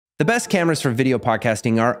The best cameras for video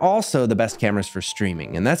podcasting are also the best cameras for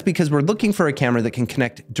streaming, and that's because we're looking for a camera that can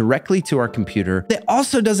connect directly to our computer that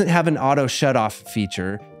also doesn't have an auto shut-off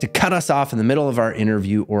feature to cut us off in the middle of our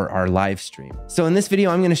interview or our live stream. So in this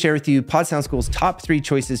video, I'm going to share with you PodSound School's top 3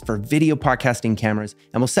 choices for video podcasting cameras,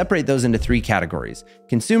 and we'll separate those into 3 categories: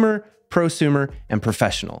 consumer, prosumer, and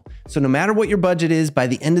professional. So no matter what your budget is, by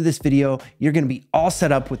the end of this video, you're going to be all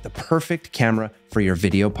set up with the perfect camera for your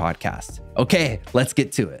video podcast. Okay, let's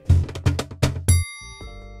get to it.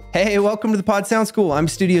 Hey, welcome to the PodSound School. I'm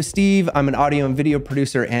Studio Steve. I'm an audio and video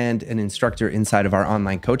producer and an instructor inside of our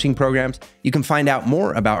online coaching programs. You can find out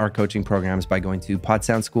more about our coaching programs by going to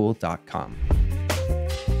podsoundschool.com.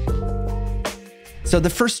 So the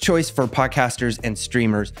first choice for podcasters and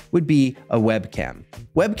streamers would be a webcam.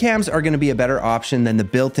 Webcams are going to be a better option than the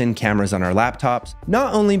built-in cameras on our laptops,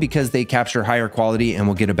 not only because they capture higher quality and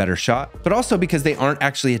will get a better shot, but also because they aren't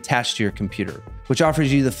actually attached to your computer, which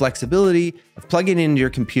offers you the flexibility of plugging it into your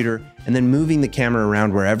computer and then moving the camera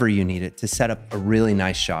around wherever you need it to set up a really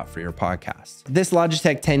nice shot for your podcast. This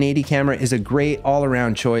Logitech 1080 camera is a great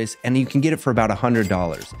all-around choice, and you can get it for about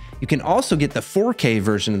 $100. You can also get the 4K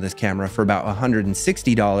version of this camera for about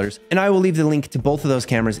 $160, and I will leave the link to both of those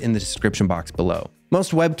cameras in the description box below.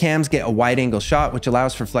 Most webcams get a wide-angle shot, which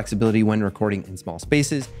allows for flexibility when recording in small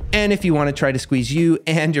spaces, and if you want to try to squeeze you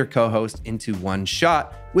and your co-host into one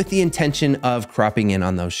shot with the intention of cropping in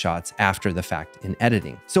on those shots after the fact in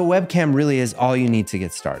editing. So a webcam really is all you need to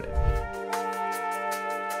get started.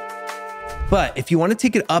 But if you want to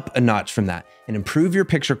take it up a notch from that and improve your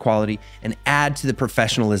picture quality and add to the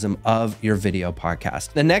professionalism of your video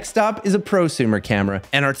podcast, the next stop is a prosumer camera,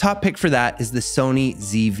 and our top pick for that is the Sony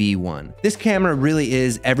ZV1. This camera really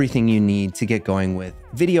is everything you need to get going with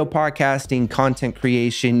video podcasting, content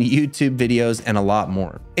creation, YouTube videos, and a lot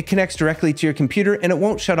more. It connects directly to your computer and it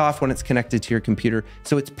won't shut off when it's connected to your computer,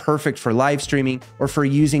 so it's perfect for live streaming or for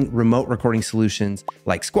using remote recording solutions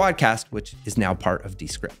like Squadcast, which is now part of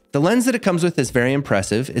Descript. The lens that it comes with is very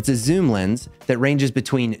impressive. It's a zoom lens that ranges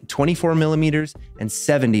between 24 millimeters and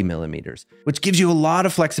 70 millimeters, which gives you a lot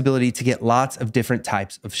of flexibility to get lots of different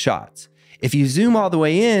types of shots. If you zoom all the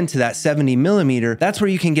way in to that 70 millimeter, that's where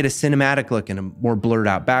you can get a cinematic look and a more blurred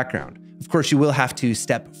out background. Of course, you will have to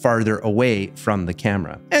step farther away from the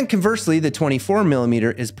camera. And conversely, the 24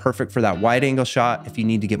 millimeter is perfect for that wide angle shot if you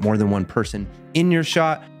need to get more than one person in your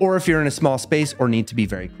shot, or if you're in a small space or need to be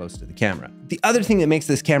very close to the camera. The other thing that makes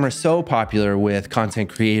this camera so popular with content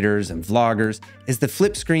creators and vloggers is the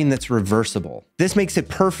flip screen that's reversible. This makes it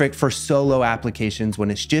perfect for solo applications when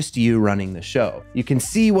it's just you running the show. You can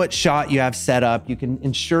see what shot you have set up, you can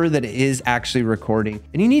ensure that it is actually recording,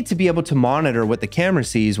 and you need to be able to monitor what the camera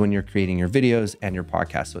sees when you're creating your videos and your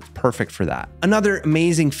podcast, so it's perfect for that. Another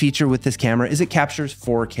amazing feature with this camera is it captures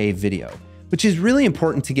 4K video, which is really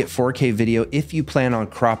important to get 4K video if you plan on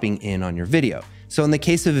cropping in on your video. So in the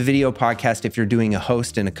case of a video podcast, if you're doing a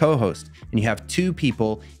host and a co-host and you have 2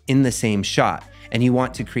 people in the same shot and you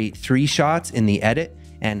want to create 3 shots in the edit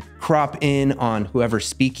and crop in on whoever's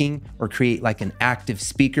speaking or create like an active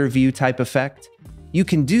speaker view type effect, you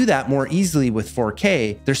can do that more easily with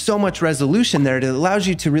 4K. There's so much resolution there that it allows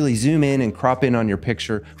you to really zoom in and crop in on your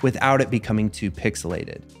picture without it becoming too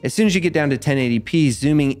pixelated. As soon as you get down to 1080p,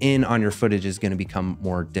 zooming in on your footage is going to become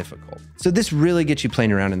more difficult. So this really gets you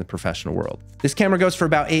playing around in the professional world. This camera goes for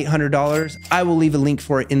about $800. I will leave a link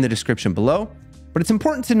for it in the description below. But it's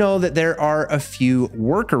important to know that there are a few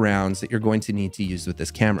workarounds that you're going to need to use with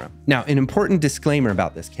this camera. Now, an important disclaimer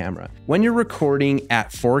about this camera: when you're recording at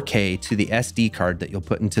 4K to the SD card that you'll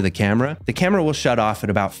put into the camera will shut off at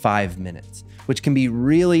about 5 minutes, which can be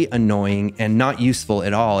really annoying and not useful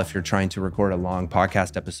at all if you're trying to record a long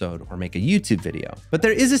podcast episode or make a YouTube video. But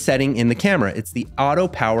there is a setting in the camera. It's the auto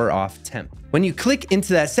power off temp. When you click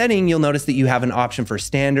into that setting, you'll notice that you have an option for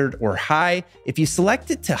standard or high. If you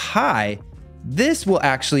select it to high, this will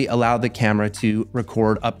actually allow the camera to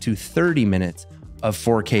record up to 30 minutes of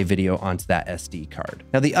 4K video onto that SD card.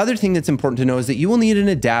 Now, the other thing that's important to know is that you will need an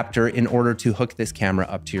adapter in order to hook this camera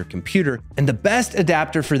up to your computer. And the best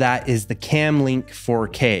adapter for that is the CamLink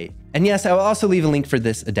 4K. And yes, I will also leave a link for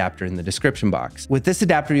this adapter in the description box. With this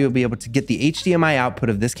adapter, you'll be able to get the HDMI output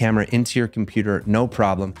of this camera into your computer, no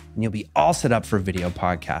problem, and you'll be all set up for video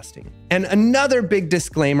podcasting. And another big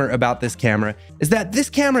disclaimer about this camera is that this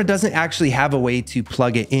camera doesn't actually have a way to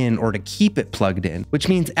plug it in or to keep it plugged in, which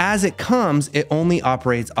means as it comes, it only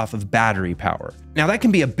operates off of battery power. Now that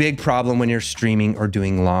can be a big problem when you're streaming or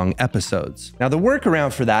doing long episodes. Now the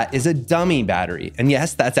workaround for that is a dummy battery. And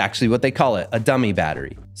yes, that's actually what they call it, a dummy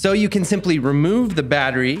battery. So you can simply remove the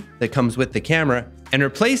battery that comes with the camera, and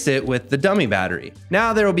replace it with the dummy battery.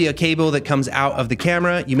 Now there will be a cable that comes out of the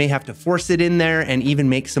camera. You may have to force it in there and even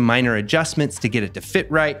make some minor adjustments to get it to fit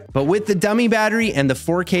right. But with the dummy battery and the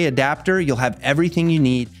 4K adapter, you'll have everything you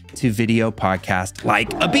need to video podcast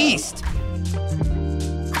like a beast.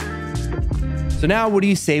 So now what do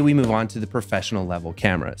you say we move on to the professional level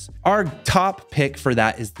cameras? Our top pick for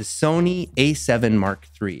that is the Sony A7 Mark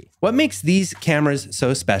III. What makes these cameras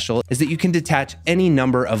so special is that you can detach any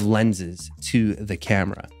number of lenses to the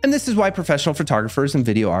camera. And this is why professional photographers and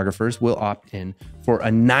videographers will opt in for a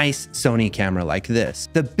nice Sony camera like this.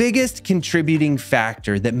 The biggest contributing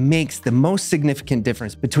factor that makes the most significant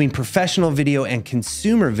difference between professional video and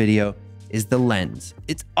consumer video is the lens.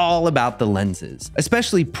 It's all about the lenses,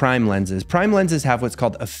 especially prime lenses. Prime lenses have what's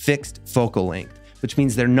called a fixed focal length, which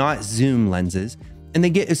means they're not zoom lenses, and they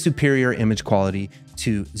get a superior image quality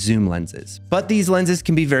to zoom lenses. But these lenses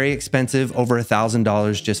can be very expensive, over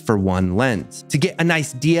 $1,000 just for one lens. To get a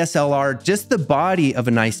nice DSLR, just the body of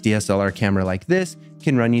a nice DSLR camera like this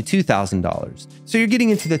can run you $2,000. So you're getting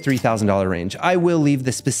into the $3,000 range. I will leave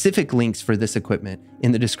the specific links for this equipment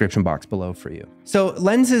in the description box below for you. So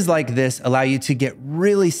lenses like this allow you to get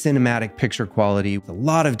really cinematic picture quality with a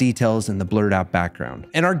lot of details in the blurred out background.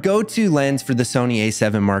 And our go-to lens for the Sony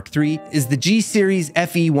A7 Mark III is the G Series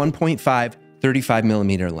FE 1.5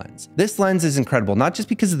 35mm lens. This lens is incredible, not just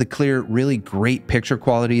because of the clear, really great picture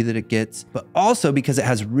quality that it gets, but also because it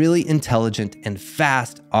has really intelligent and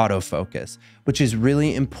fast autofocus, which is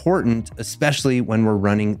really important, especially when we're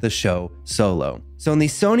running the show solo. So in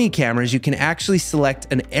these Sony cameras, you can actually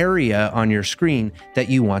select an area on your screen that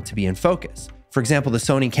you want to be in focus. For example, the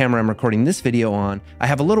Sony camera I'm recording this video on, I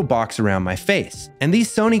have a little box around my face. And these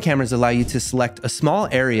Sony cameras allow you to select a small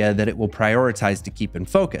area that it will prioritize to keep in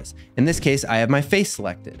focus. In this case, I have my face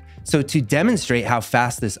selected. So to demonstrate how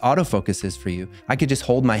fast this autofocus is for you, I could just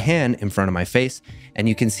hold my hand in front of my face and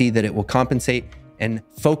you can see that it will compensate and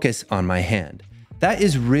focus on my hand. That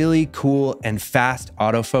is really cool and fast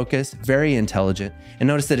autofocus, very intelligent. And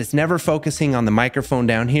notice that it's never focusing on the microphone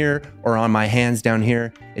down here or on my hands down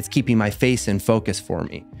here. It's keeping my face in focus for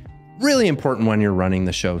me. Really important when you're running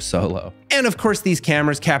the show solo. And of course, these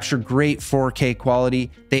cameras capture great 4K quality.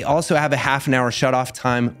 They also have a half-an-hour shutoff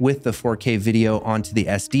time with the 4K video onto the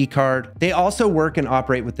SD card. They also work and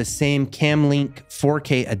operate with the same CamLink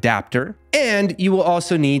 4K adapter. And you will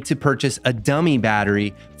also need to purchase a dummy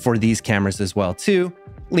battery for these cameras as well too.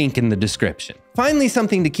 Link in the description. Finally,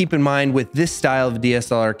 something to keep in mind with this style of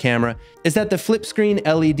DSLR camera is that the flip screen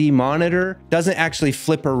LED monitor doesn't actually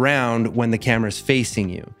flip around when the camera is facing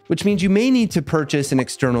you, which means you may need to purchase an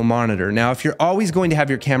external monitor. Now, if you're always going to have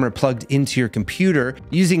your camera plugged into your computer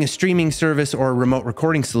using a streaming service or a remote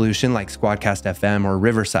recording solution like Squadcast FM or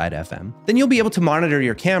Riverside FM, then you'll be able to monitor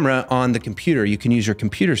your camera on the computer. You can use your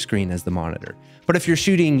computer screen as the monitor. But if you're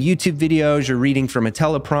shooting YouTube videos, you're reading from a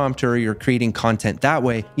teleprompter, you're creating content that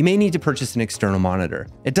way, you may need to purchase an external monitor.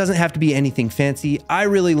 It doesn't have to be anything fancy. I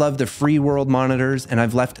really love the FreeWorld monitors, and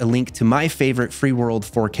I've left a link to my favorite FreeWorld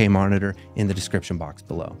 4K monitor in the description box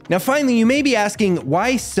below. Now, finally, you may be asking,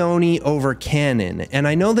 why Sony over Canon? And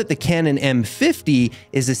I know that the Canon M50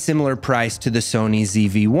 is a similar price to the Sony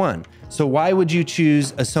ZV1. So why would you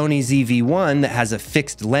choose a Sony ZV1 that has a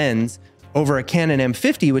fixed lens over a Canon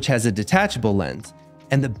M50, which has a detachable lens?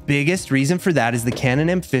 And the biggest reason for that is the Canon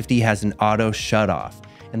M50 has an auto shutoff.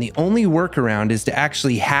 And the only workaround is to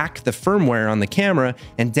actually hack the firmware on the camera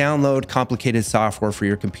and download complicated software for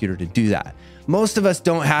your computer to do that. Most of us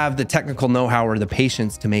don't have the technical know-how or the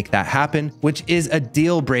patience to make that happen, which is a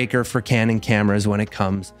deal breaker for Canon cameras when it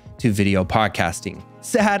comes to video podcasting.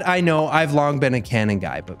 Sad, I know, I've long been a Canon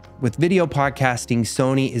guy, but with video podcasting,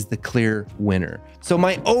 Sony is the clear winner. So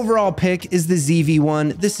my overall pick is the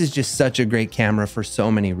ZV1. This is just such a great camera for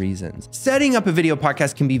so many reasons. Setting up a video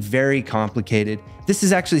podcast can be very complicated. This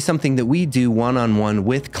is actually something that we do one-on-one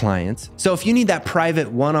with clients. So if you need that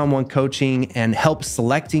private one-on-one coaching and help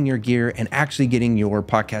selecting your gear and actually getting your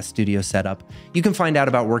podcast studio set up, you can find out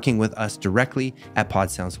about working with us directly at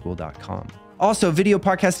PodSoundSchool.com. Also, video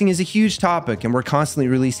podcasting is a huge topic, and we're constantly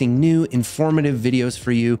releasing new informative videos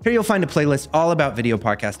for you. Here you'll find a playlist all about video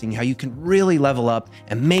podcasting, how you can really level up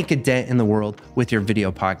and make a dent in the world with your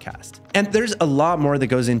video podcast. And there's a lot more that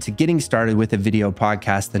goes into getting started with a video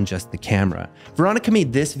podcast than just the camera. Veronica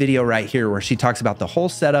made this video right here where she talks about the whole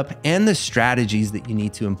setup and the strategies that you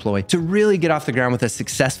need to employ to really get off the ground with a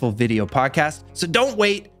successful video podcast. So don't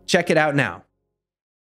wait, check it out now.